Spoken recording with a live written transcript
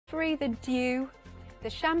strawberry, the dew, the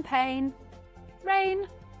champagne, rain,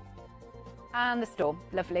 and the storm.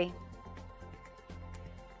 Lovely.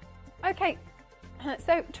 Okay,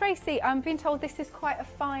 so Tracy, I'm being told this is quite a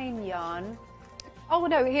fine yarn. Oh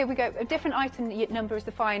no, here we go. A different item number is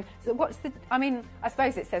the fine. So what's the, I mean, I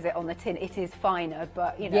suppose it says it on the tin, it is finer,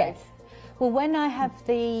 but you know. Yes. Well, when I have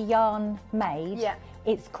the yarn made,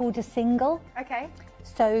 it's called a single. Okay.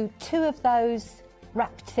 So 2 of those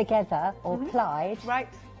wrapped together or plied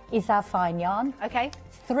is our fine yarn. Okay.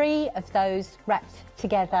 3 of those wrapped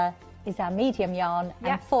together is our medium yarn,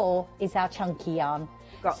 and 4 is our chunky yarn.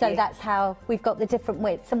 So that's how we've got the different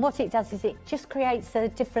widths. And what it does is it just creates a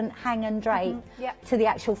different hang and drape to the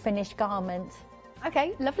actual finished garment.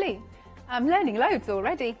 Okay, lovely. I'm learning loads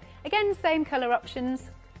already. Again, same colour options.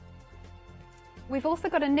 We've also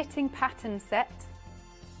got a knitting pattern set.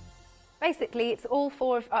 Basically, it's all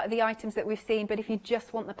 4 of the items that we've seen, but if you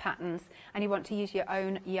just want the patterns and you want to use your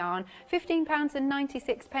own yarn,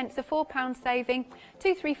 £15.96, a £4 saving,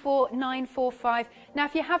 234945. Now,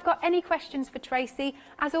 if you have got any questions for Tracy,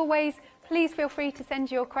 as always, please feel free to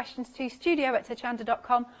send your questions to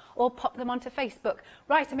studio@hochanda.com or pop them onto Facebook.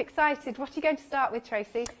 Right, I'm excited. What are you going to start with,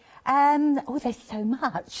 Tracy? Oh, there's so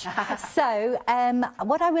much. So,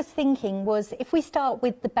 what I was thinking was if we start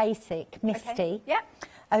with the basic Misty. Okay. Yeah.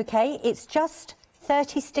 Okay, it's just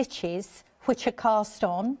 30 stitches which are cast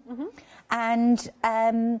on, and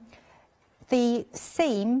the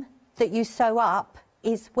seam that you sew up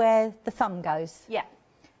is where the thumb goes. Yeah.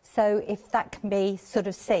 So if that can be sort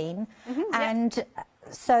of seen, and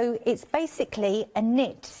so it's basically a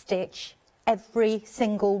knit stitch every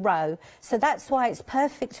single row. So that's why it's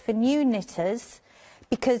perfect for new knitters,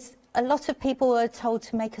 because a lot of people are told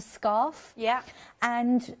to make a scarf. Yeah.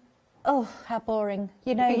 And oh, how boring.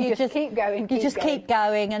 You know, you just keep going. Keep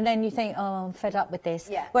going, and then you think, oh, I'm fed up with this.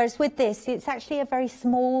 Yeah. Whereas with this, it's actually a very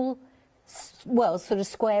small, well, sort of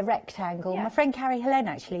square rectangle. Yeah. My friend Carrie Helene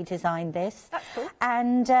actually designed this. That's cool.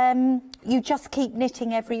 And you just keep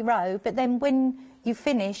knitting every row, but then when you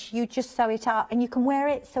finish, you just sew it up, and you can wear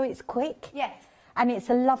it so it's quick. Yes. And it's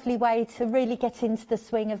a lovely way to really get into the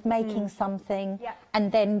swing of making something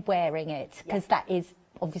and then wearing it, because that is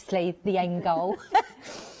obviously the end goal.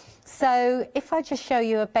 So if I just show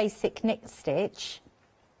you a basic knit stitch,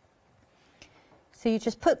 so you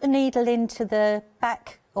just put the needle into the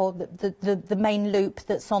back, or the main loop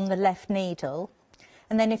that's on the left needle,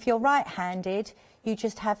 and then if you're right-handed, you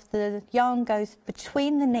just have the yarn goes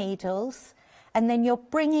between the needles, and then you're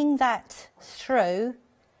bringing that through,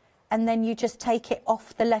 and then you just take it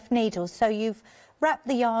off the left needle. So you've wrapped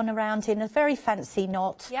the yarn around in a very fancy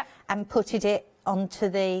knot and putted it onto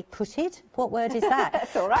the, what word is that?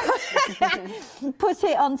 That's all right. Put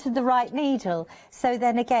it onto the right needle. So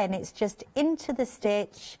then again, it's just into the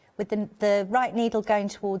stitch with the right needle going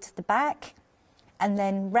towards the back, and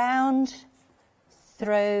then round,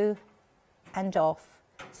 through and off.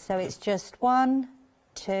 So it's just 1,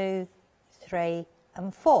 2, 3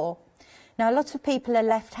 and 4. Now, a lot of people are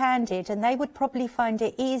left-handed, and they would probably find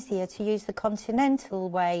it easier to use the continental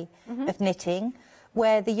way of knitting,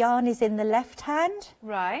 where the yarn is in the left hand.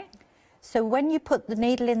 Right. So when you put the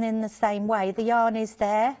needle in the same way, the yarn is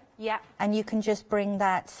there. Yeah. And you can just bring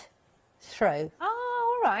that through.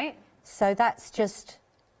 Oh, all right. So that's just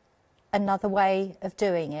another way of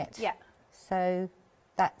doing it. Yeah. So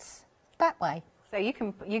that's that way. So you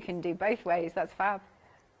can do both ways. That's fab.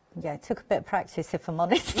 Yeah, it took a bit of practice, if I'm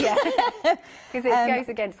honest. Yeah. Because it goes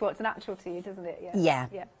against what's natural to you, doesn't it? Yeah.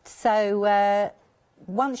 Yeah. So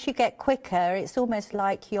once you get quicker, it's almost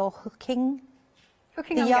like you're hooking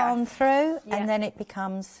the yarn through, and then it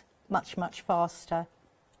becomes much, much faster.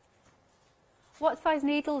 What size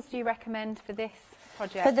needles do you recommend for this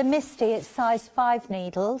project? For the Misty, it's size 5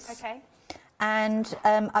 needles. Okay. And,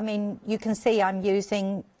 I mean, you can see I'm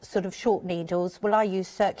using sort of short needles. Well, I use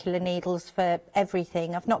circular needles for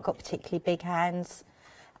everything. I've not got particularly big hands.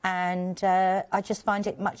 And I just find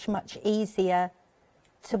it much, much easier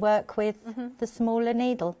to work with the smaller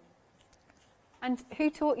needle. And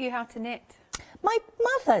who taught you how to knit? My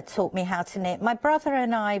mother taught me how to knit. My brother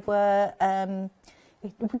and I were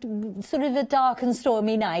sort of a dark and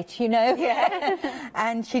stormy night, you know. Yeah.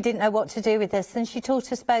 And she didn't know what to do with us, and she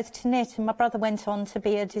taught us both to knit, and my brother went on to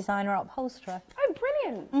be a designer upholsterer. Oh,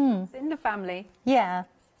 brilliant. It's in the family. Yeah.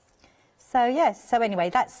 So, yes. So,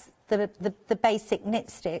 anyway, that's the basic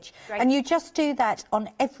knit stitch. Great. And you just do that on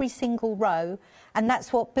every single row, and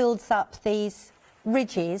that's what builds up these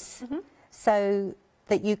ridges so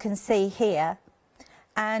that you can see here.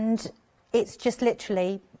 And it's just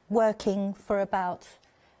literally working for about,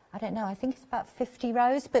 I don't know, I think it's about 50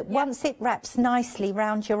 rows, but once it wraps nicely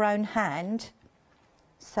round your own hand,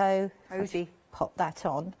 So cozy. Pop that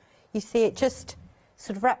on. You see it just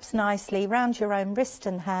sort of wraps nicely around your own wrist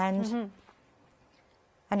and hand.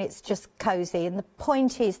 And it's just cozy. And the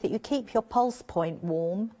point is that you keep your pulse point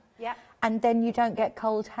warm. Yeah. And then you don't get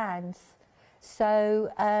cold hands. So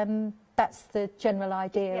that's the general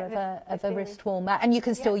idea of a wrist warmer. And you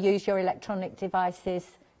can still use your electronic devices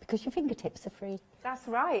because your fingertips are free. That's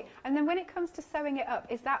right. And then when it comes to sewing it up,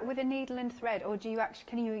 is that with a needle and thread, or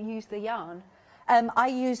can you use the yarn? I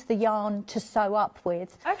use the yarn to sew up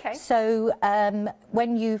with. Okay. So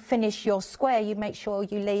when you finish your square, you make sure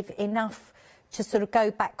you leave enough to sort of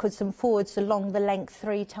go backwards and forwards along the length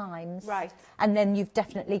 3 times. Right. And then you've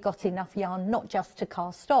definitely got enough yarn, not just to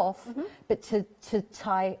cast off, but to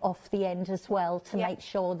tie off the end as well to make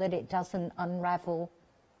sure that it doesn't unravel.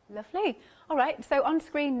 Lovely. All right, so on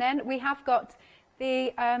screen then we have got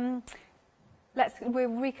the, we'll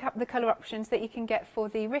recap the colour options that you can get for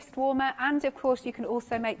the wrist warmer, and of course you can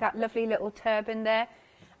also make that lovely little turban there.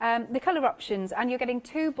 The colour options, and you're getting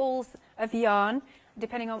 2 balls of yarn,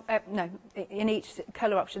 depending on, in each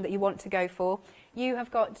colour option that you want to go for. You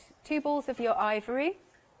have got 2 balls of your ivory.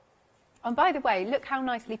 And by the way, look how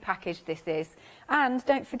nicely packaged this is. And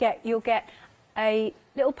don't forget, you'll get a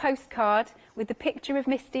little postcard with the picture of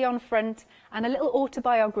Misty on front and a little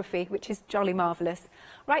autobiography, which is jolly marvellous.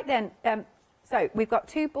 Right then, so we've got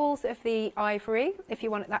 2 balls of the ivory, if you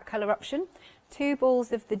want that colour option, 2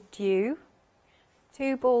 balls of the dew,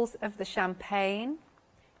 2 balls of the champagne,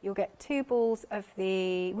 you'll get 2 balls of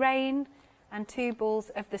the rain and 2 balls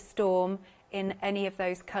of the storm in any of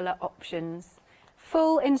those colour options.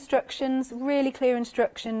 Full instructions, really clear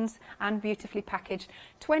instructions, and beautifully packaged.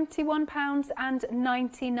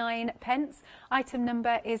 £21.99. Item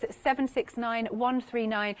number is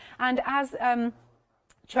 769139. And as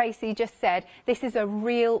Tracy just said, this is a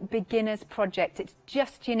real beginner's project. It's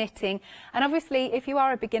just your knitting. And obviously, if you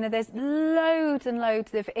are a beginner, there's loads and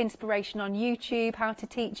loads of inspiration on YouTube, how to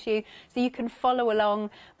teach you, so you can follow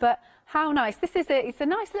along. But how nice. It's a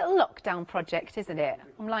nice little lockdown project, isn't it?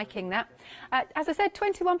 I'm liking that. As I said,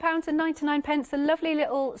 £21.99, a lovely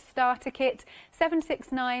little starter kit,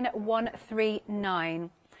 769139.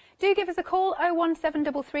 Do give us a call,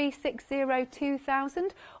 01733 60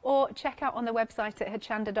 2000, or check out on the website at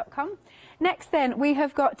hochanda.com. Next then, we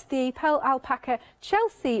have got the Pearl Alpaca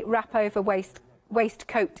Chelsea Wrapover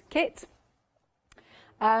Waistcoat Kit.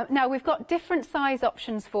 Now, we've got different size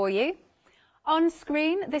options for you. On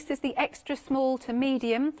screen, this is the extra small to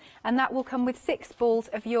medium, and that will come with 6 balls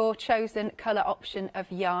of your chosen colour option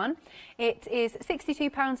of yarn. It is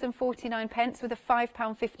 £62.49 with a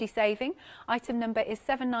 £5.50 saving. Item number is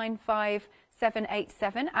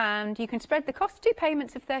 795787, and you can spread the cost, 2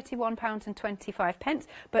 payments of £31.25.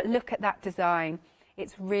 But look at that design.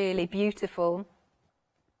 It's really beautiful.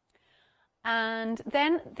 And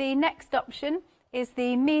then the next option is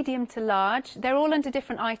the medium to large. They're all under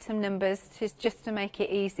different item numbers just to make it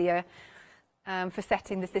easier for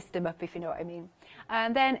setting the system up, if you know what I mean.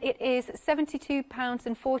 And then it is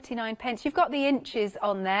 £72.49. You've got the inches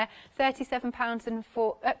on there, 37 to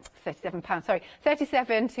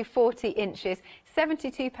 40 inches,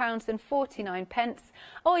 £72.49.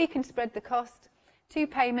 Or you can spread the cost, 2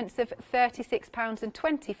 payments of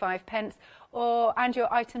 £36.25, and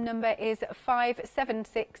your item number is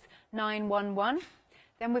 576911.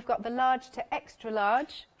 Then we've got the large to extra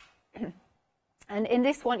large, and in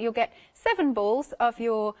this one you'll get 7 balls of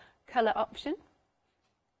your colour option.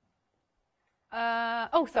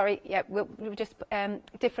 We'll just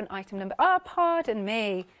different item number. Pardon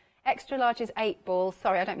me. Extra large is 8 balls.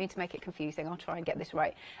 Sorry, I don't mean to make it confusing. I'll try and get this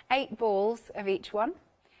right. 8 balls of each one.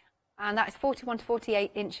 And that's 41 to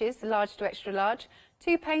 48 inches, large to extra large.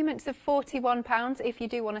 2 payments of £41 if you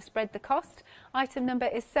do want to spread the cost. Item number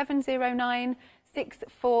is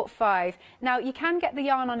 709645. Now, you can get the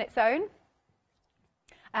yarn on its own.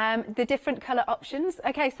 The different colour options.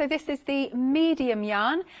 Okay, so this is the medium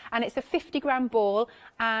yarn, and it's a 50-gram ball,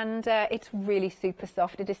 and it's really super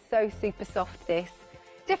soft. It is so super soft, this.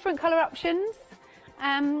 Different colour options.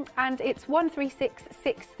 And it's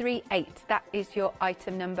 136638. That is your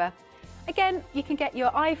item number. Again, you can get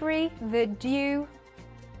your ivory, the dew,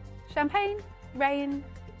 champagne, rain,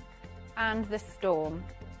 and the storm.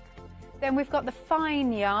 Then we've got the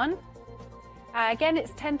fine yarn. Again,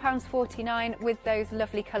 it's £10.49 with those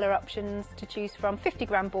lovely colour options to choose from.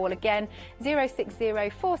 50-gram ball again,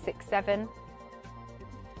 060467.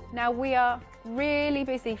 Now we are really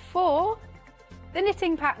busy for the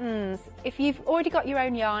knitting patterns. If you've already got your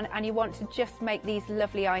own yarn and you want to just make these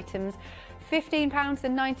lovely items,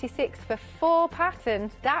 £15.96 for 4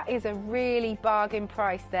 patterns. That is a really bargain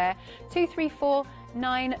price there. 234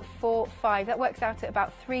 945. That works out at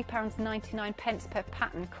about £3.99 per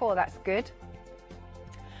pattern. Cool, that's good.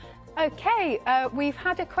 Okay, we've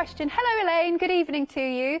had a question. Hello, Elaine. Good evening to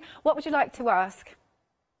you. What would you like to ask?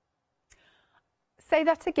 Say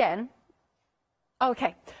that again.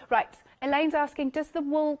 Okay, right. Elaine's asking, does the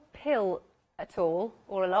wool pill at all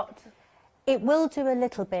or a lot? It will do a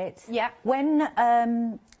little bit. Yeah. When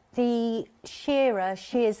the shearer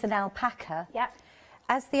shears an alpaca, yeah,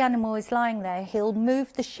 as the animal is lying there, he'll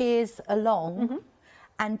move the shears along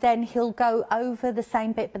and then he'll go over the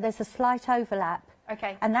same bit, but there's a slight overlap.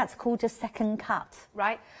 Okay. And that's called a second cut.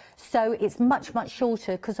 Right. So it's much, much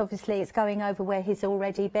shorter because obviously it's going over where he's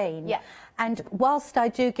already been. Yeah. And whilst I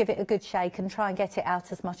do give it a good shake and try and get it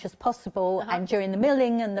out as much as possible, and during the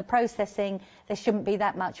milling and the processing, there shouldn't be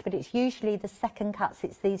that much, but it's usually the second cuts.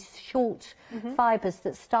 It's these short fibres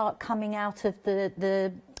that start coming out of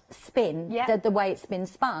the spin, the way it's been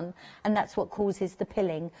spun, and that's what causes the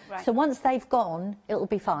pilling. Right. So once they've gone, it'll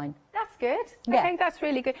be fine. That's good. Yeah. Okay, that's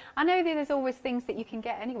really good. I know that there's always things that you can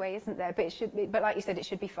get anyway, isn't there? But it should be, but like you said, it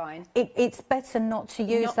should be fine. It's better not to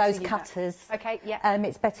use those cutters. That. Okay, yeah.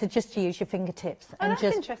 It's better just to use your fingertips and that's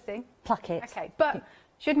just interesting. Pluck it. Okay, but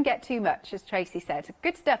shouldn't get too much, as Tracy said.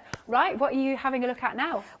 Good stuff. Right, what are you having a look at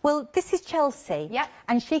now? Well, this is Chelsea. Yeah.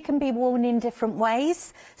 And she can be worn in different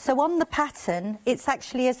ways. So on the pattern, it's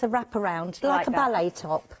actually as a wraparound, like a ballet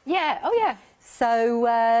top. Yeah, oh yeah. So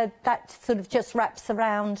that sort of just wraps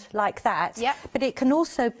around like that. Yeah. But it can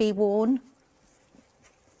also be worn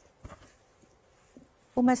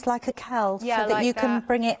almost like a cowl, so that like you can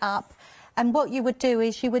bring it up. And what you would do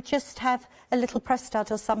is you would just have a little press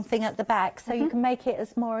stud or something at the back, so you can make it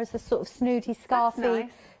as more as a sort of snooty, scarfy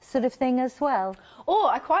sort of thing as well. Or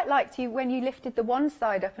I quite liked you when you lifted the one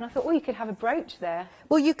side up, and I thought, oh, you could have a brooch there.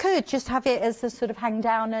 Well, you could just have it as a sort of hang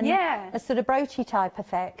down and a sort of broachy type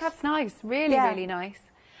effect. That's nice, really, really nice.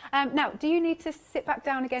 Now, do you need to sit back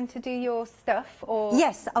down again to do your stuff? Or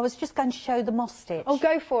yes, I was just going to show the moss stitch. Oh,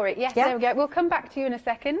 go for it. Yes, there we go. We'll come back to you in a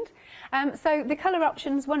second. So the colour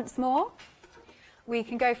options once more. We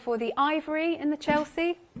can go for the ivory in the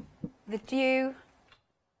Chelsea, the dew,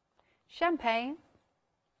 champagne,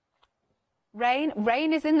 rain.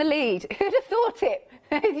 Rain is in the lead. Who'd have thought it?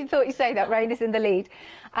 You thought you'd say that, rain is in the lead.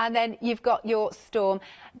 And then you've got your storm.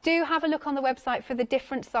 Do have a look on the website for the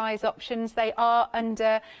different size options. They are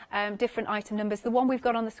under different item numbers. The one we've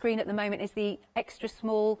got on the screen at the moment is the extra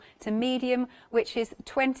small to medium, which is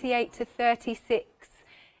 28 to 36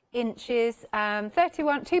 inches,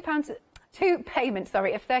 two payments,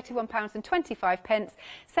 sorry, of £31.25,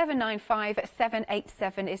 795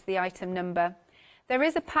 787 is the item number. There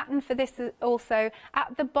is a pattern for this also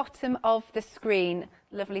at the bottom of the screen.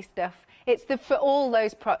 Lovely stuff. It's for all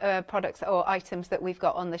those products or items that we've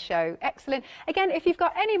got on the show. Excellent. Again, if you've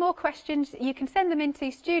got any more questions, you can send them into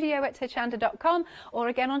studio@hochanda.com or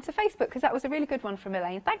again onto Facebook, because that was a really good one from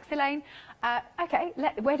Elaine. Thanks, Elaine. Okay,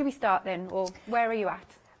 where do we start then, or where are you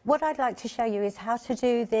at? What I'd like to show you is how to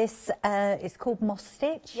do this. It's called moss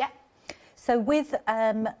stitch. Yeah. So with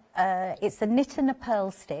it's a knit and a purl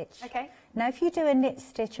stitch. Okay. Now, if you do a knit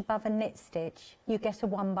stitch above a knit stitch, you get a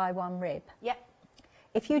 1x1 rib. Yeah.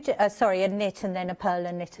 If you do, sorry, a knit and then a purl,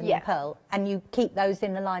 a knit and a purl, and you keep those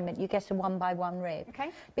in alignment, you get a 1x1 rib.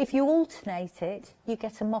 Okay. But if you alternate it, you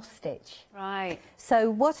get a moss stitch. Right. So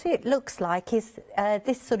what it looks like is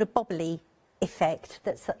this sort of bobbly effect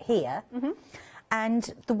that's here.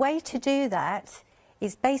 And the way to do that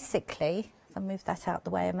is basically, if I move that out the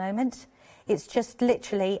way a moment, it's just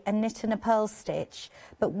literally a knit and a purl stitch.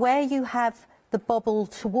 But where you have the bobble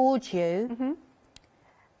towards you,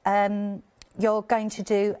 you're going to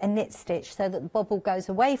do a knit stitch so that the bobble goes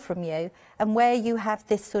away from you. And where you have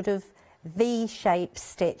this sort of V-shaped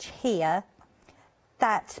stitch here,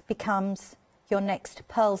 that becomes your next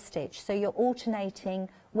purl stitch. So you're alternating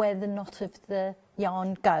where the knot of the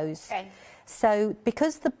yarn goes. Okay. So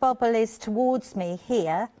because the bobble is towards me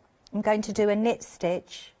here, I'm going to do a knit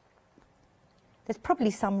stitch. There's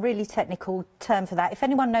probably some really technical term for that. If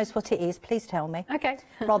anyone knows what it is, please tell me. Okay.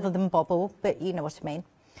 Rather than bobble, but you know what I mean.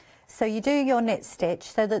 So you do your knit stitch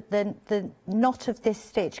so that the knot of this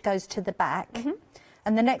stitch goes to the back.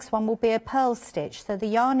 And the next one will be a purl stitch. So the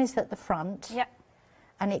yarn is at the front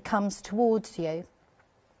and it comes towards you.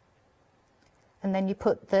 And then you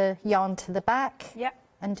put the yarn to the back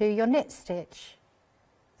and do your knit stitch.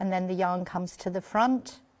 And then the yarn comes to the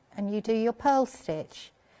front and you do your purl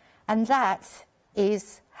stitch. And that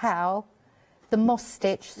is how the moss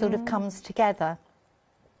stitch sort of comes together.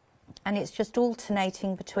 And it's just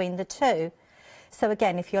alternating between the two. So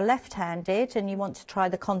again, if you're left-handed and you want to try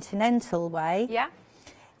the continental way,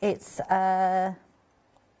 it's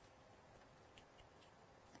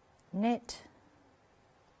knit,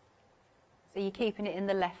 So you're keeping it in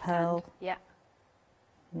the left Pearl. hand. Yeah.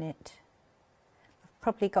 knit. I've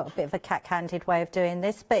probably got a bit of a cat-handed way of doing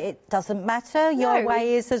this, but it doesn't matter. Your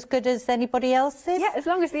way is as good as anybody else's. Yeah, as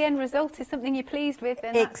long as the end result is something you're pleased with,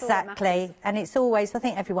 then that's all that matters. Exactly. And it's always, I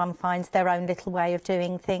think everyone finds their own little way of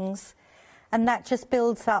doing things. And that just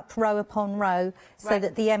builds up row upon row so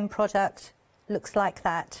that the end product looks like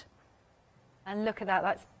that. And look at that,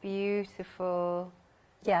 that's beautiful.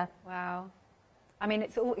 Yeah. Wow. I mean,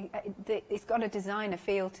 it's got a designer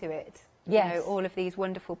feel to it. Yes. You know, all of these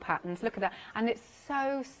wonderful patterns. Look at that. And it's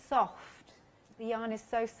so soft. The yarn is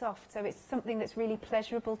so soft, so it's something that's really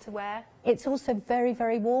pleasurable to wear. It's also very,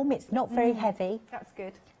 very warm. It's not very heavy. That's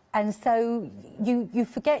good. And so you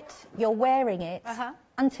forget you're wearing it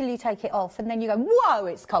until you take it off, and then you go, whoa,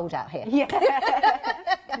 it's cold out here. Yeah.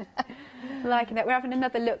 Liking that. We're having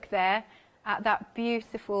another look there at that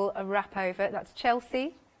beautiful wrap over. That's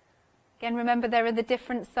Chelsea. Again, remember there are the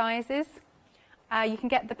different sizes. You can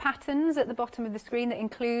get the patterns at the bottom of the screen that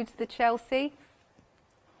includes the Chelsea.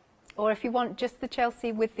 Or if you want just the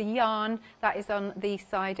Chelsea with the yarn, that is on the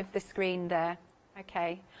side of the screen there.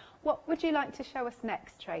 Okay. What would you like to show us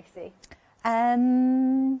next, Tracy?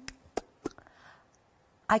 I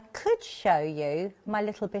could show you my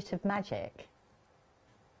little bit of magic.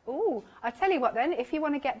 Oh, I'll tell you what then, if you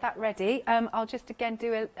want to get that ready, I'll just again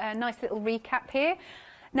do a nice little recap here.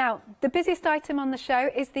 Now, the busiest item on the show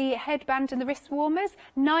is the headband and the wrist warmers.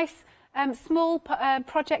 Nice, small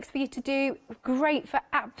projects for you to do. Great for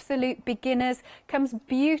absolute beginners. Comes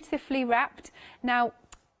beautifully wrapped. Now,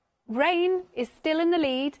 Rain is still in the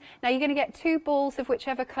lead. Now, you're going to get 2 balls of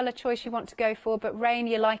whichever colour choice you want to go for, but Rain,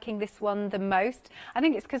 you're liking this one the most. I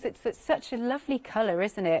think it's because it's such a lovely colour,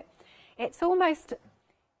 isn't it? It's almost...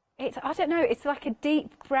 I don't know, it's like a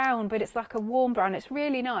deep brown, but it's like a warm brown. It's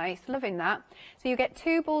really nice, loving that. So you get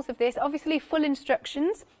 2 balls of this, obviously full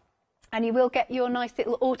instructions, and you will get your nice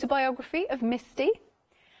little autobiography of Misty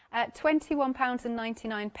at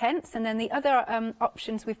 £21.99. And then the other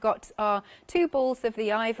options we've got are 2 balls of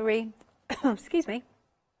the ivory, excuse me,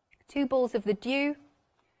 2 balls of the dew,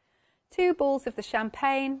 2 balls of the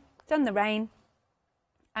champagne, done the rain,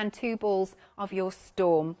 and 2 balls of your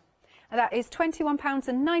storm. And that is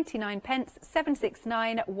 £21.99,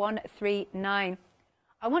 769139.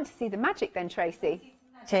 I want to see the magic then, Tracy.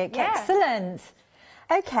 Magic, yeah. Excellent.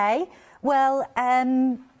 Okay, well,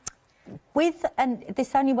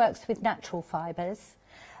 this only works with natural fibres,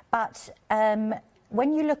 but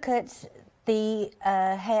when you look at the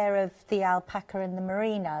hair of the alpaca and the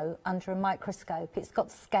merino under a microscope, it's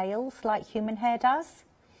got scales like human hair does.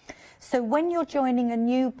 So when you're joining a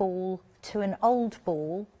new ball to an old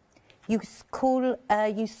ball, you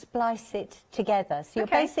splice it together. So you're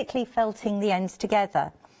basically felting the ends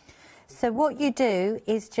together. So what you do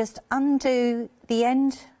is just undo the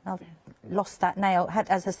end. I've lost that nail.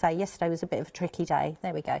 As I say, yesterday was a bit of a tricky day.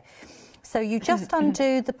 There we go. So you just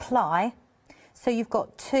undo the ply. So you've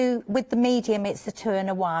got 2, with the medium it's a 2 and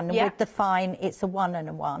a 1, and with the fine it's a 1 and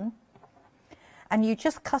a 1. And you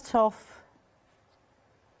just cut off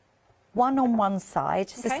 1 on one side.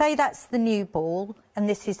 So say that's the new ball and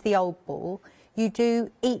this is the old ball. You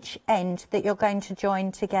do each end that you're going to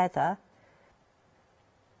join together.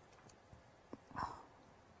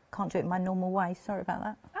 Can't do it my normal way, sorry about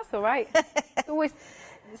that. That's all right. It's always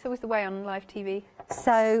the way on live TV.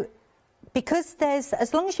 So because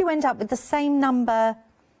as long as you end up with the same number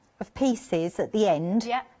of pieces at the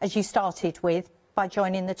end as you started with by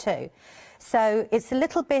joining the 2. So it's a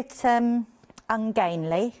little bit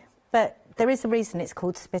ungainly, but there is a reason it's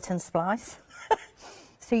called spit and splice.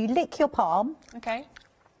 So you lick your palm. Okay.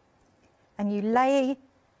 And you lay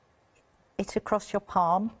it across your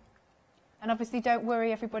palm. And obviously don't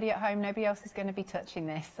worry, everybody at home, nobody else is going to be touching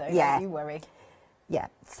this, so don't you worry. Yeah,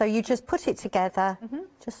 so you just put it together,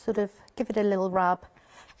 just sort of give it a little rub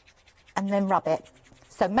and then rub it.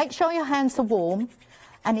 So make sure your hands are warm,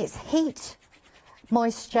 and it's heat,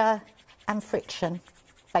 moisture and friction,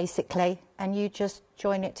 basically, and you just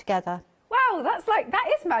join it together. Wow, that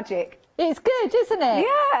is magic. It's good, isn't it?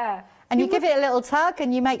 Yeah. And you give it a little tug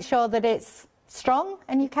and you make sure that it's strong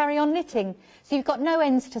and you carry on knitting. So you've got no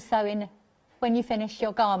ends to sew in when you finish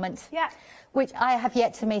your garment. Yeah. Which I have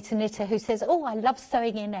yet to meet a knitter who says, oh, I love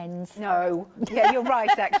sewing in ends. No. Yeah, you're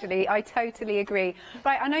right, actually. I totally agree.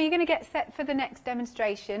 Right, I know you're going to get set for the next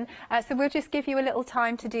demonstration, so we'll just give you a little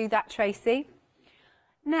time to do that, Tracy.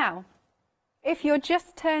 Now, if you're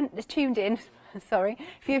just tuned in, sorry,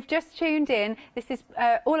 if you've just tuned in, this is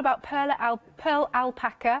all about pearl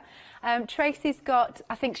alpaca. Tracy's got,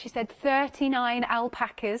 I think she said 39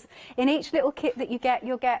 alpacas. In each little kit that you get,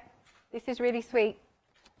 you'll get, this is really sweet,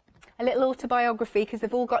 A little autobiography, because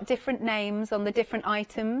they've all got different names on the different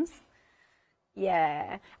items.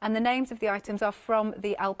 Yeah, and the names of the items are from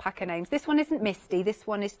the alpaca names. This one isn't Misty, this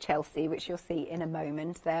one is Chelsea, which you'll see in a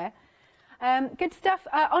moment there. Good stuff.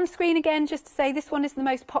 On screen again, just to say this one is the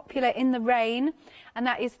most popular in the rain, and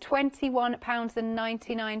that is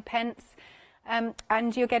 £21.99.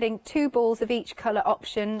 And you're getting 2 balls of each colour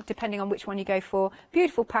option, depending on which one you go for.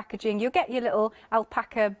 Beautiful packaging. You'll get your little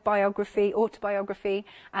alpaca biography, autobiography,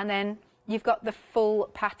 and then you've got the full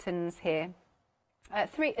patterns here.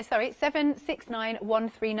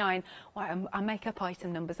 769139. Wow, I make up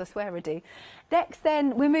item numbers, I swear I do. Next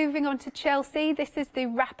then, we're moving on to Chelsea. This is the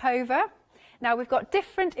wrap over. Now we've got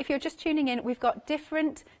different, if you're just tuning in, we've got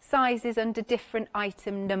different sizes under different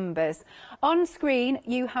item numbers. On screen,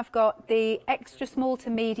 you have got the extra small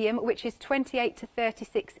to medium, which is 28 to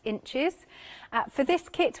 36 inches. For this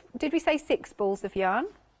kit, did we say 6 balls of yarn?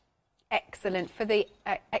 Excellent, for the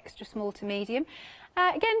extra small to medium.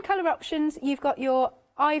 Again, colour options, you've got your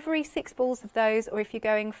ivory, 6 balls of those, or if you're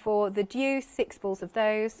going for the dew, 6 balls of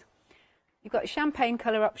those. You've got a champagne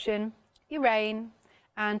colour option, your rain,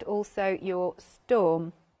 and also your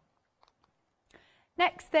storm.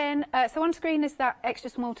 Next then, so on screen is that extra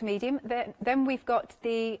small to medium. Then we've got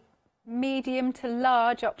the medium to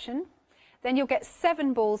large option. Then you'll get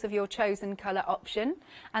 7 balls of your chosen colour option,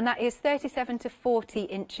 and that is 37 to 40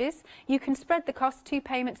 inches. You can spread the cost, 2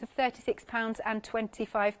 payments of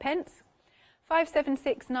 £36.25,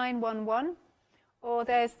 576911, or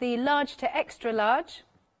there's the large to extra large,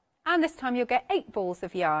 and this time you'll get 8 balls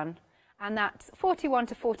of yarn, and that's 41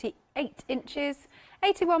 to 48 inches,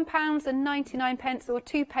 £81.99, or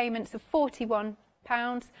 2 payments of £41,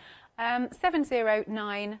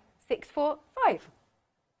 709645.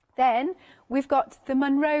 Then we've got the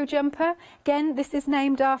Monroe jumper. Again, this is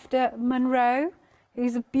named after Monroe,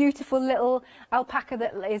 who's a beautiful little alpaca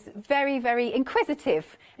that is very, very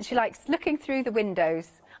inquisitive, and she likes looking through the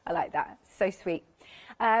windows. I like that, so sweet.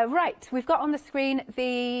 Right, we've got on the screen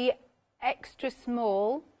the extra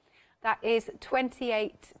small. That is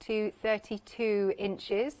 28 to 32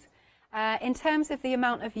 inches. In terms of the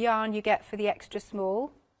amount of yarn you get for the extra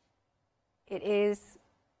small, it is,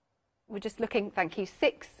 we're just looking, thank you,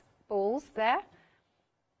 6 balls there.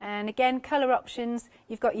 And again, colour options,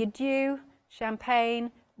 you've got your dew,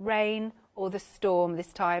 champagne, rain, or the storm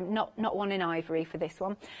this time, not one in ivory for this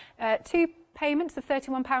one. 2 payments of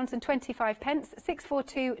 £31.25,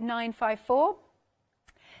 642954.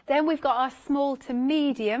 Then we've got our small to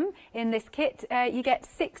medium in this kit. You get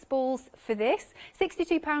 6 balls for this,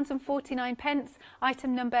 £62.49.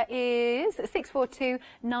 Item number is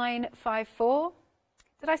 642954.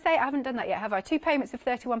 Did I say I haven't done that yet, have I? 2 payments of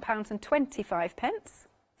 £31.25.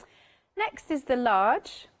 Next is the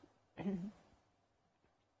large.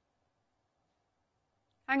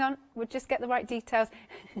 Hang on, we'll just get the right details.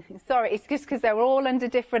 Sorry, it's just because they're all under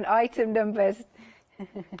different item numbers.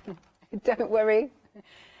 Don't worry.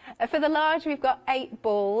 For the large, we've got 8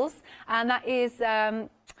 balls, and that is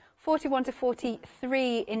 41 to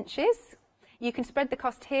 43 inches. You can spread the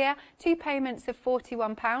cost here. 2 payments of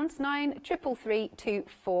 £41,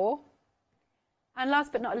 93324. And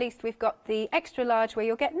last but not least, we've got the extra large, where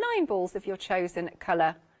you'll get 9 balls of your chosen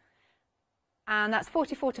colour. And that's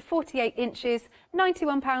 44 to 48 inches,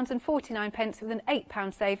 £91.49 with an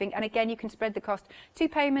 £8 saving. And again, you can spread the cost. 2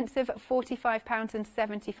 payments of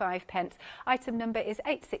 £45.75. Item number is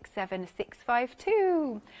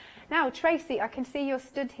 867652. Now, Tracy, I can see you're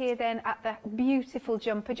stood here then at the beautiful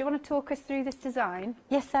jumper. Do you want to talk us through this design?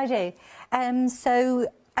 Yes, I do. So,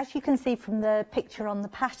 as you can see from the picture on the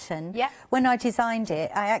pattern, when I designed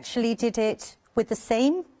it, I actually did it with the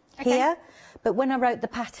seam here. But when I wrote the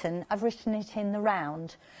pattern, I've written it in the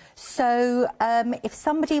round. So if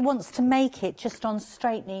somebody wants to make it just on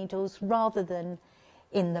straight needles rather than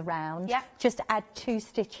in the round, just add 2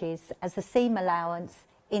 stitches as a seam allowance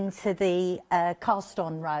into the cast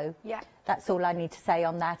on row. That's all I need to say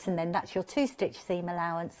on that, and then that's your 2-stitch seam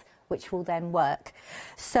allowance, which will then work.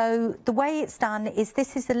 So the way it's done is,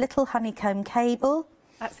 this is a little honeycomb cable.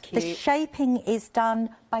 That's cute. The shaping is done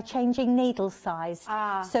by changing needle size.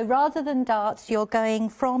 So rather than darts, you're going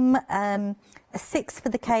from a 6 for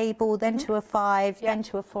the cable, then to a 5, then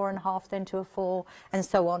to a 4.5, then to a 4, and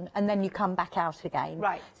so on, and then you come back out again.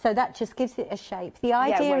 Right. So that just gives it a shape. The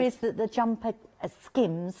idea is that the jumper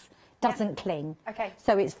skims, doesn't cling.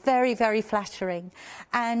 So it's very, very flattering.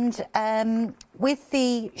 And with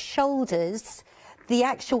the shoulders, the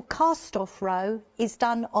actual cast-off row is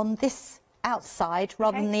done on this outside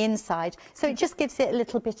rather than the inside, so it just gives it a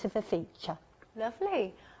little bit of a feature.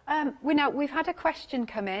 Lovely. We've had a question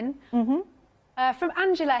come in from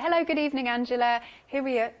Angela. Hello, good evening, Angela. Here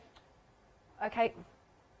we are. Okay,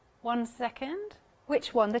 1 second.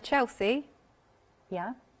 Which one? The Chelsea?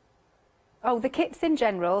 Yeah. Oh, the kits in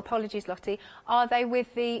general, apologies Lottie, are they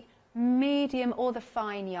with the medium or the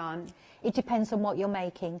fine yarn? It depends on what you're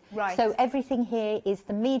making. Right. So everything here is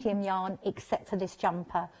the medium yarn except for this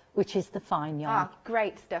jumper, which is the fine yarn. Ah,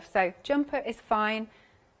 great stuff. So jumper is fine,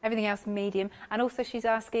 everything else medium. And also she's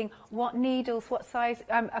asking what needles, what size,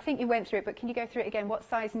 I think you went through it, but can you go through it again? What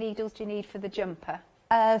size needles do you need for the jumper?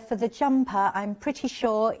 For the jumper, I'm pretty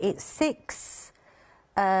sure it's 6,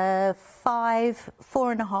 5,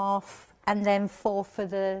 4.5, and then 4 for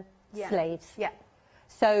the sleeves. Yeah.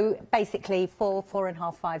 So basically 4,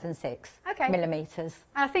 4.5, 5 and 6 millimetres.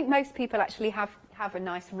 And I think most people actually have a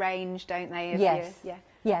nice range, don't they? Yes.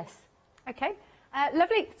 Yes. Okay.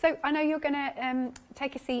 Lovely. So I know you're going to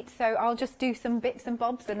take a seat, so I'll just do some bits and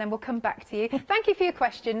bobs and then we'll come back to you. Thank you for your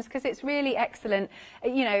questions, because it's really excellent.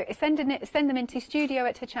 You know, send them into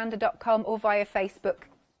studio@hochanda.com or via Facebook.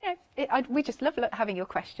 You know, we just love having your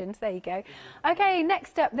questions. There you go. Okay,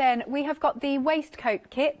 next up then, we have got the waistcoat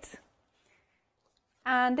kit.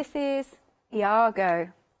 And this is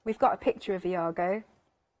Iago. We've got a picture of Iago.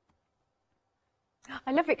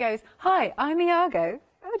 I love it. Goes, hi, I'm Iago.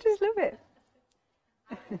 I just love it.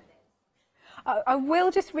 I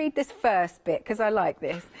will just read this first bit because I like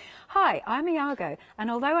this. Hi, I'm Iago,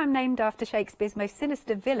 and although I'm named after Shakespeare's most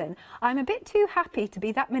sinister villain, I'm a bit too happy to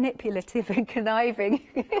be that manipulative and conniving.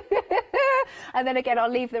 And then again, I'll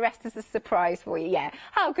leave the rest as a surprise for you. Yeah,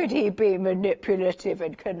 how could he be manipulative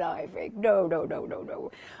and conniving? No, no, no, no,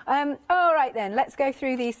 no. All right then, let's go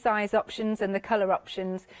through these size options and the colour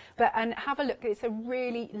options, and have a look. It's a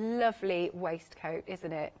really lovely waistcoat,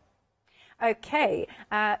 isn't it? Okay,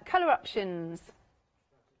 colour options.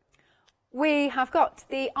 We have got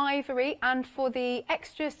the ivory, and for the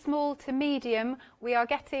extra small to medium, we are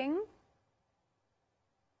getting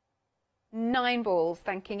 9 balls,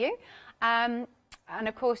 thanking you. And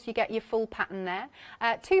of course, you get your full pattern there.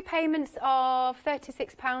 2 payments of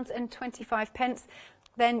 £36.25.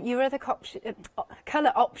 Then your other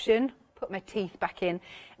colour option, put my teeth back in.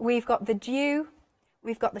 We've got the dew,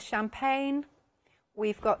 we've got the champagne,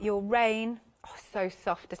 we've got your rain, oh, so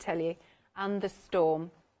soft I tell you, and the storm.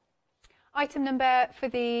 Item number for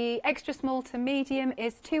the extra small to medium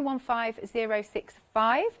is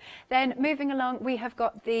 215065. Then moving along, we have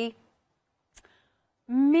got the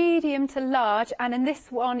medium to large, and in this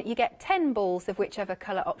one you get 10 balls of whichever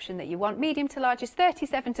colour option that you want. Medium to large is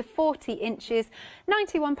 37 to 40 inches,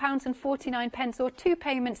 £91.49, or 2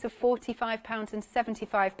 payments of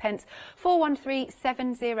 £45.75,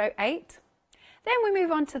 413708. Then we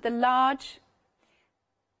move on to the large.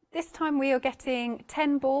 This time we are getting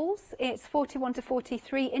 10 balls. It's 41 to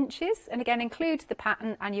 43 inches, and again includes the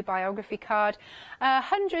pattern and your biography card.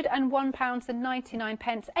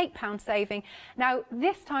 £101.99, £8 saving. Now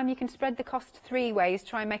this time you can spread the cost 3 ways,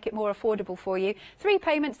 try and make it more affordable for you. 3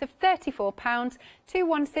 payments of £34,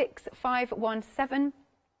 216517.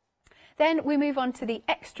 Then we move on to the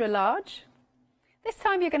extra large. This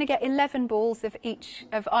time you're going to get 11 balls of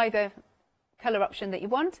either colour option that you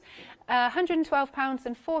want.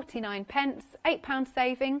 £112.49, £8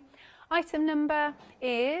 saving. Item number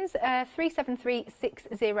is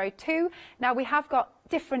 373602. Now we have got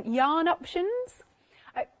different yarn options.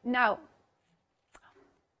 Now,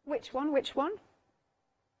 which one?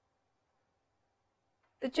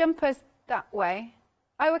 The jumper's that way.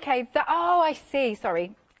 Oh, okay. Oh, I see.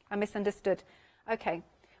 Sorry, I misunderstood. Okay.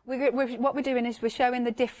 What we're doing is we're showing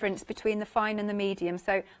the difference between the fine and the medium.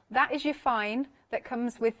 So that is your fine that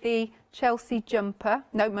comes with the Chelsea jumper,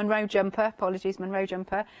 no, Monroe jumper, apologies, Monroe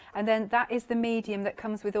jumper. And then that is the medium that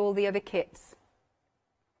comes with all the other kits.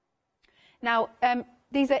 Now,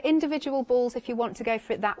 these are individual balls if you want to go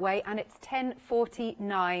for it that way, and it's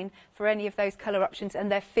 £10.49 for any of those colour options,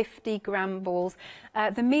 and they're 50-gram balls.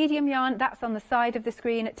 The medium yarn, that's on the side of the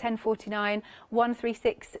screen at £10.49,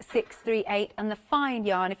 136638, and the fine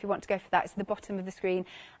yarn, if you want to go for that, it's at the bottom of the screen.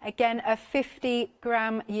 Again, a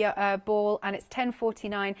 50-gram ball, and it's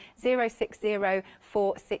 £10.49,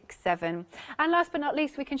 060467. And last but not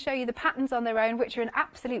least, we can show you the patterns on their own, which are an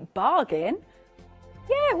absolute bargain.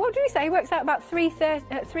 Yeah, what do we say? Works out about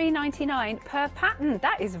 £3.99 per pattern.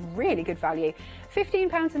 That is really good value.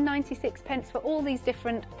 £15.96 for all these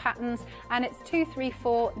different patterns, and it's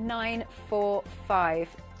 234945.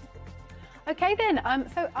 Okay then,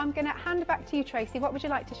 so I'm going to hand it back to you, Tracy. What would you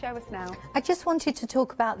like to show us now? I just wanted to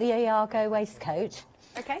talk about the Iago waistcoat.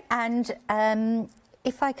 Okay. And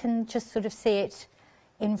if I can just sort of see it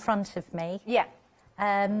in front of me. Yeah.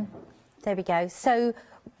 There we go. So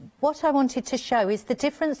what I wanted to show is the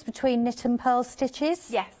difference between knit and purl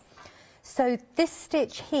stitches. Yes. So this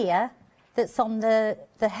stitch here that's on the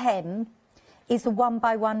hem is a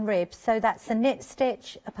 1x1 rib. So that's a knit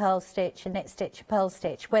stitch, a purl stitch, a knit stitch, a purl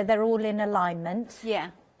stitch, where they're all in alignment.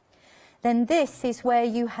 Yeah. Then this is where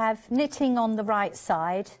you have knitting on the right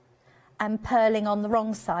side and purling on the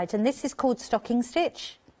wrong side. And this is called stocking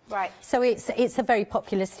stitch. Right. So it's a very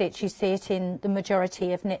popular stitch. You see it in the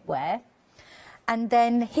majority of knitwear. And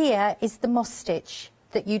then here is the moss stitch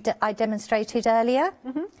that I demonstrated earlier.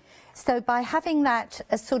 Mm-hmm. So by having that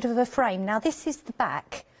as sort of a frame, now this is the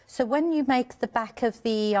back. So when you make the back of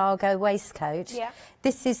the Argo waistcoat,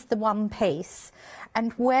 this is the one piece.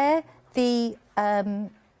 And where the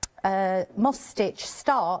moss stitch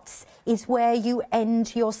starts is where you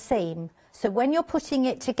end your seam. So when you're putting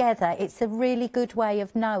it together, it's a really good way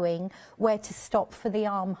of knowing where to stop for the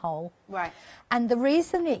armhole. Right. And the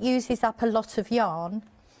reason it uses up a lot of yarn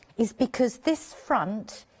is because this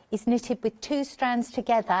front is knitted with 2 strands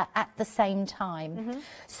together at the same time. Mm-hmm.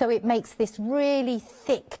 So it makes this really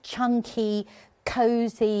thick, chunky,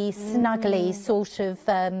 cosy, snuggly sort of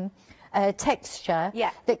texture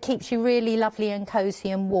that keeps you really lovely and cosy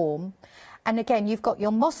and warm. And again, you've got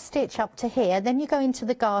your moss stitch up to here, then you go into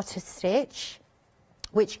the garter stitch,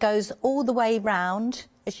 which goes all the way round,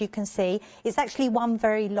 as you can see. It's actually one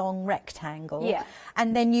very long rectangle. Yeah.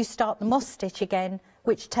 And then you start the moss stitch again,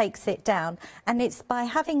 which takes it down. And it's by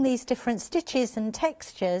having these different stitches and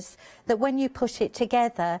textures that when you put it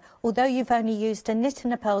together, although you've only used a knit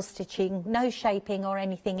and a purl stitching, no shaping or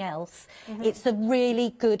anything else, it's a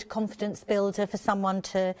really good confidence builder for someone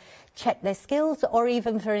to check their skills, or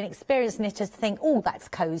even for an experienced knitter to think, oh, that's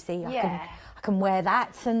cosy, I can wear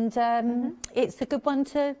that. And it's a good one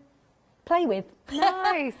to play with.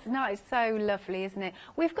 Nice, nice, so lovely, isn't it?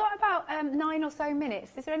 We've got about 9 or so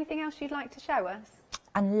minutes. Is there anything else you'd like to show us?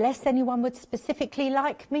 Unless anyone would specifically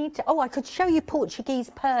like me to... Oh, I could show you Portuguese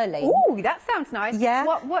purling. Oh, that sounds nice. Yeah,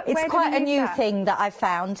 it's quite a new thing that I've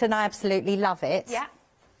found, and I absolutely love it. Yeah.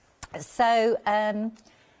 So,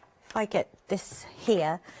 if I get this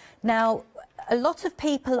here. Now, a lot of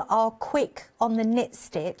people are quick on the knit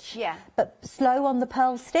stitch, but slow on the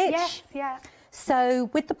purl stitch. Yes, yeah. So,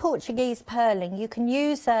 with the Portuguese purling, you can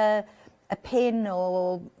use a pin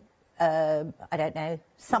or... I don't know,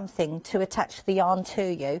 something to attach the yarn to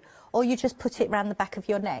you, or you just put it around the back of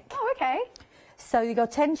your neck. Oh, okay. So your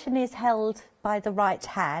tension is held by the right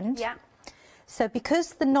hand. Yeah. So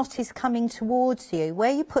because the knot is coming towards you,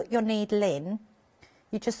 where you put your needle in,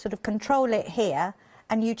 you just sort of control it here,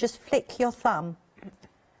 and you just flick your thumb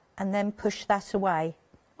and then push that away.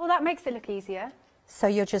 Well, that makes it look easier. So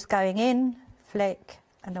you're just going in, flick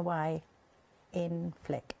and away, in,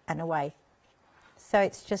 flick and away. So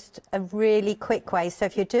it's just a really quick way. So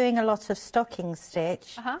if you're doing a lot of stocking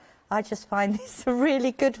stitch, I just find this a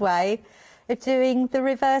really good way of doing the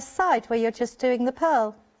reverse side, where you're just doing the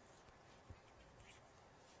purl.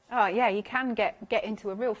 Oh, yeah, you can get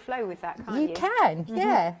into a real flow with that, can't you? You can,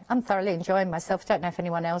 yeah. I'm thoroughly enjoying myself. Don't know if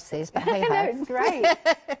anyone else is, but hey-ho. No, it's great.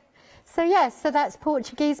 So, yes, so that's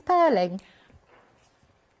Portuguese purling.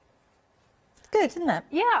 Good, isn't it?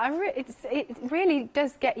 Yeah, it really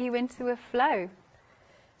does get you into a flow.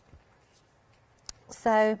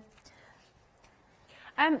 So,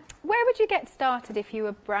 where would you get started if you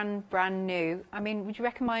were brand new? I mean, would you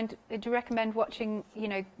recommend watching, you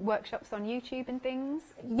know, workshops on YouTube and things?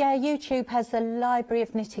 Yeah, YouTube has a library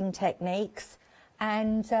of knitting techniques,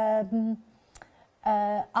 and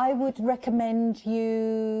I would recommend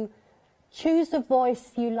you choose a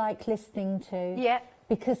voice you like listening to. Yeah.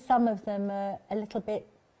 Because some of them are a little bit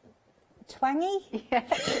twangy. Yeah.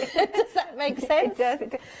 Does that make sense? It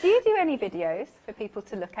does. Do you do any videos for people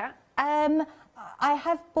to look at? I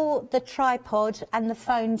have bought the tripod and the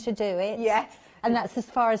phone to do it. Yes. And that's as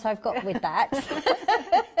far as I've got with that.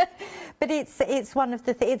 But it's one of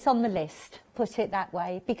the it's on the list, put it that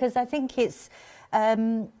way, because I think it's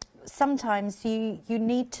sometimes you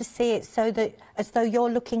need to see it so that as though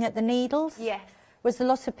you're looking at the needles. Yes. Whereas a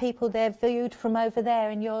lot of people, they're viewed from over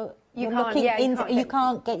there, and you're looking you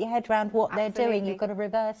can't get your head around what they're doing. You've got to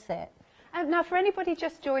reverse it. Now, for anybody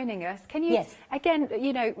just joining us, can you, again,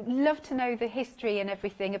 you know, love to know the history and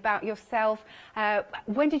everything about yourself.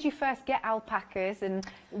 When did you first get alpacas, and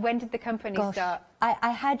when did the company start?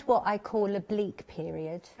 I had what I call a bleak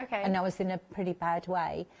period. Okay. And I was in a pretty bad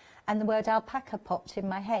way. And the word alpaca popped in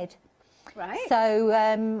my head. Right.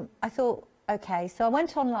 So I thought, okay, so I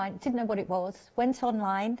went online, didn't know what it was, went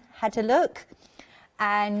online, had a look,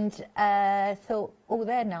 and thought, oh,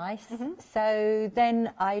 they're nice. So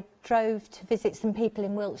then I drove to visit some people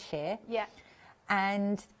in Wiltshire. Yeah.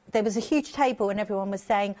 and there was a huge table and everyone was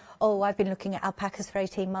saying, oh, I've been looking at alpacas for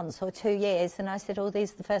 18 months or 2 years. And I said, oh,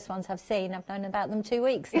 these are the first ones I've seen. I've known about them 2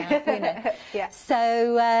 weeks now, you know. Yeah.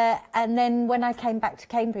 So, and then when I came back to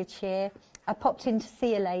Cambridgeshire, I popped in to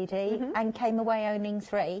see a lady and came away owning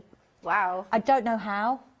 3. Wow. I don't know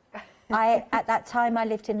how. At that time, I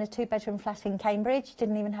lived in a 2-bedroom flat in Cambridge,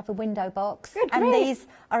 didn't even have a window box. Good and grief. These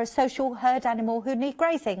are a social herd animal who need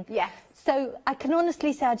grazing. Yes. So I can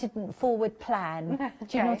honestly say I didn't forward plan. Okay.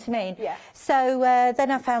 Do you know what I mean? Yeah. So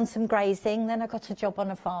then I found some grazing, then I got a job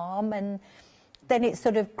on a farm, and then it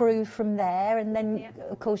sort of grew from there. And then,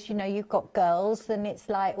 of course, you know, you've got girls, and it's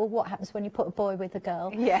like, well, what happens when you put a boy with a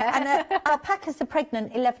girl? Yeah. And alpacas are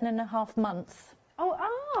pregnant 11.5 months. Oh,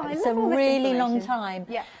 I It's love a all this really long information. time.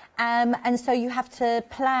 Yeah. And so you have to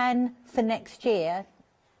plan for next year,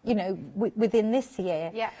 you know, within this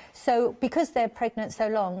year. Yeah. So because they're pregnant so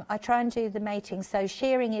long, I try and do the mating. So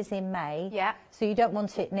shearing is in May. Yeah. So you don't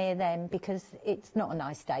want it near them because it's not a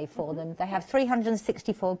nice day for them. They have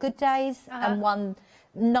 364 good days and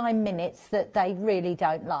 9 minutes that they really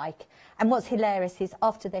don't like. And what's hilarious is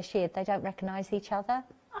after they're sheared, they don't recognise each other.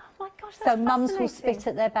 Oh my gosh, that's So mums will fascinating. spit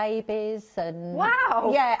at their babies and...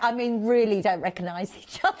 Wow. Yeah, I mean, really don't recognise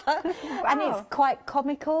each other. Wow. And it's quite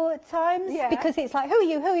comical at times because it's like, who are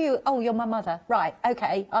you, who are you? Oh, you're my mother. Right,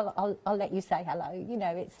 OK, I'll let you say hello. You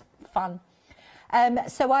know, it's fun.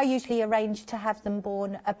 So I usually arrange to have them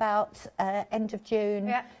born about end of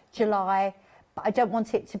June, July. But I don't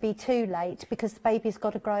want it to be too late because the baby's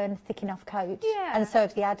got to grow a thick enough coat, and so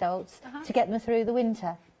have the adults, to get them through the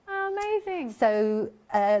winter. Amazing. So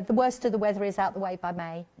the worst of the weather is out the way by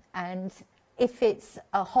May, and if it's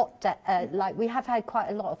a hot day, like we have had quite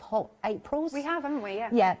a lot of hot Aprils. We have, haven't we? Yeah.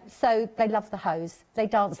 Yeah, so they love the hose. They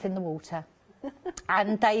dance in the water.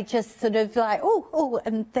 And they just sort of like, oh,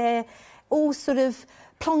 and they're all sort of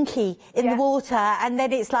plonky in the water, and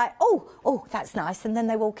then it's like, oh, that's nice, and then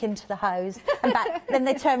they walk into the hose, and back, then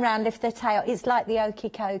they turn around, lift their tail. It's like the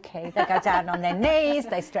okey cokey. They go down on their knees,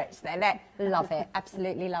 they stretch their neck. Love it,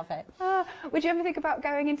 absolutely love it. Would you ever think about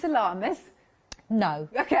going into llamas? No.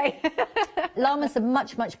 Okay. Llamas are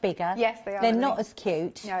much, much bigger. Yes, they are. They're not as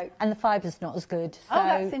cute. No. And the fiber's not as good. So, Oh,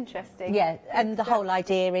 that's interesting. Yeah, and the whole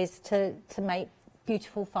idea is to make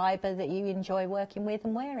beautiful fibre that you enjoy working with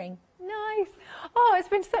and wearing. Nice. Oh, it's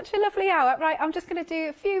been such a lovely hour. Right, I'm just going to do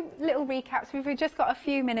a few little recaps. We've just got a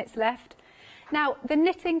few minutes left. Now, the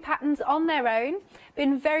knitting patterns on their own,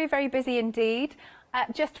 been very, very busy indeed.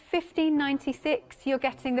 At just $15.96, you're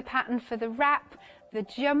getting the pattern for the wrap, the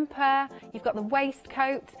jumper, you've got the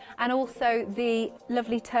waistcoat, and also the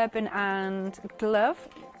lovely turban and glove.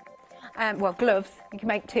 Well, gloves, you can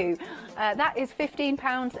make 2. That is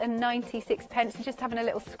 £15.96. Just having a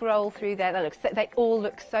little scroll through there. They all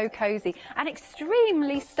look so cosy and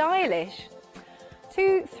extremely stylish.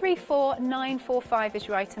 234945 is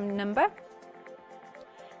your item number.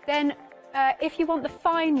 Then if you want the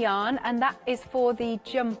fine yarn, and that is for the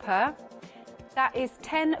jumper, that is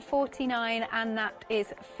 $10.49, and that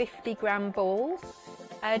is 50-gram balls.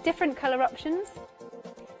 Different colour options.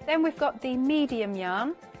 Then we've got the medium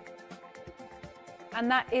yarn, and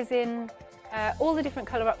that is in all the different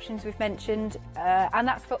colour options we've mentioned, and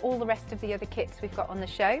that's for all the rest of the other kits we've got on the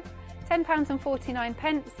show.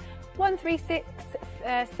 £10.49,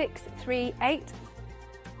 136638.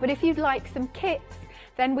 But if you'd like some kits,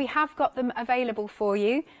 then we have got them available for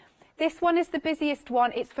you. This one is the busiest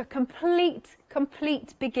one. It's for complete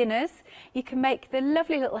beginners. You can make the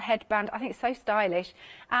lovely little headband. I think it's so stylish,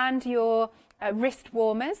 and your wrist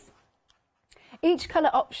warmers. Each colour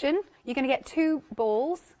option, you're going to get 2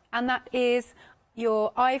 balls, and that is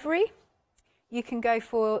your ivory. You can go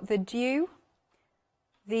for the dew,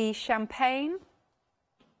 the champagne,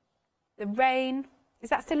 the rain. Is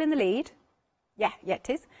that still in the lead? Yeah, it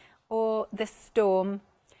is. Or the storm.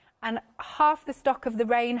 And half the stock of the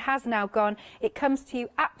rain has now gone. It comes to you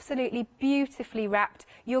absolutely beautifully wrapped.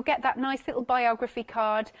 You'll get that nice little biography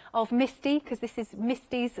card of Misty, because this is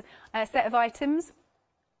Misty's set of items.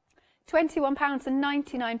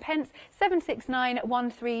 £21.99,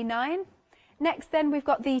 769139. Next then we've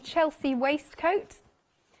got the Chelsea waistcoat.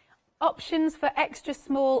 Options for extra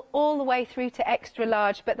small all the way through to extra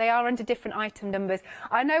large, but they are under different item numbers.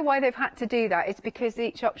 I know why they've had to do that. It's because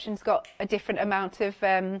each option's got a different amount of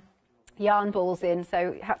yarn balls in,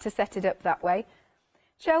 so you had to set it up that way.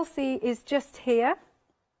 Chelsea is just here.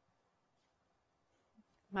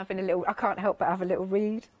 I'm having a little, I can't help but have a little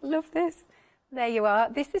read. Love this. There you are.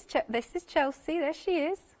 This is Chelsea. There she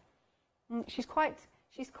is. She's quite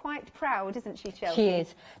proud, isn't she, Chelsea? She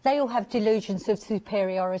is. They all have delusions of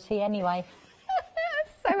superiority anyway.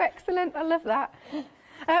 So excellent. I love that.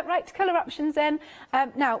 Right, colour options then.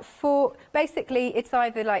 Now, for basically, it's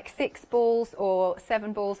either like 6 balls or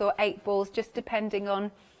 7 balls or 8 balls, just depending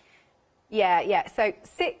on. Yeah. So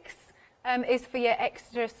 6 is for your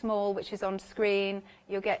extra small, which is on screen.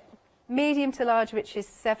 You'll get medium to large, which is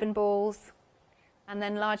 7 balls, and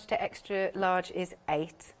then large to extra large is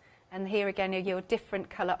 8. And here again are your different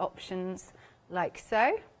colour options, like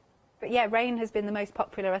so. But yeah, rain has been the most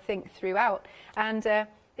popular, I think, throughout. And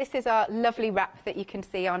this is our lovely wrap that you can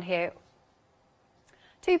see on here.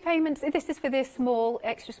 2 payments, this is for the small,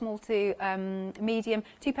 extra small to medium,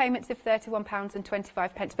 2 payments of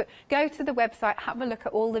 £31.25. But go to the website, have a look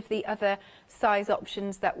at all of the other size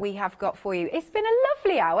options that we have got for you. It's been a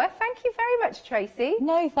lovely hour. Thank you very much, Tracy.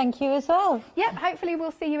 No, thank you as well. Yep, hopefully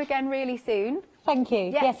we'll see you again really soon. Thank you.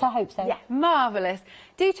 Yes, I hope so. Yeah, marvellous.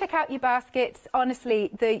 Do check out your baskets. Honestly,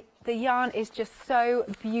 the yarn is just so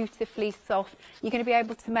beautifully soft. You're going to be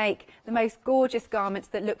able to make the most gorgeous garments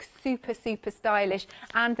that look super, super stylish,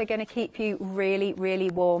 and they're going to keep you really, really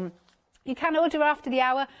warm. You can order after the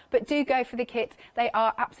hour, but do go for the kits. They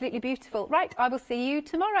are absolutely beautiful. Right, I will see you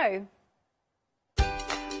tomorrow.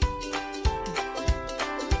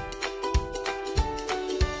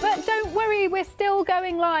 But don't worry, we're still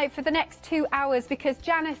going live for the next 2 hours because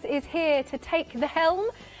Janice is here to take the helm.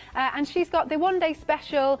 And she's got the one-day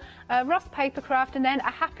special, Ross Papercraft, and then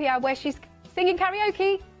a happy hour where she's singing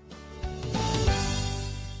karaoke.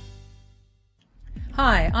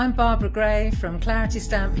 Hi, I'm Barbara Gray from Clarity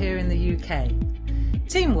Stamp here in the UK.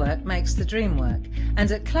 Teamwork makes the dream work,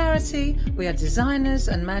 and at Clarity we are designers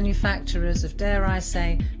and manufacturers of, dare I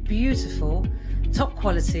say, beautiful, top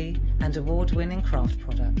quality and award-winning craft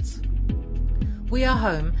products. We are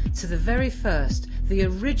home to the very first, the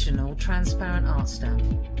original transparent art stamp.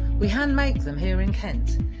 We hand make them here in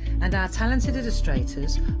Kent, and our talented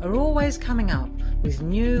illustrators are always coming up with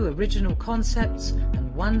new original concepts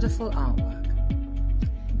and wonderful artwork.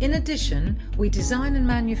 In addition, we design and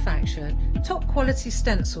manufacture top quality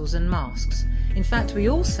stencils and masks. In fact, we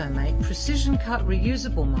also make precision cut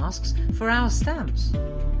reusable masks for our stamps.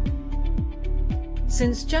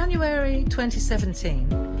 Since January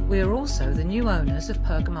 2017, we are also the new owners of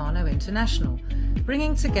Pergamano International,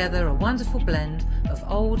 bringing together a wonderful blend of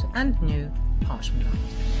old and new parchment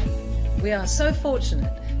art. We are so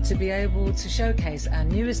fortunate to be able to showcase our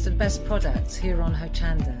newest and best products here on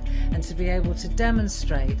Hochanda, and to be able to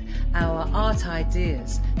demonstrate our art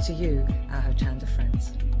ideas to you, our Hochanda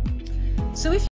friends. So if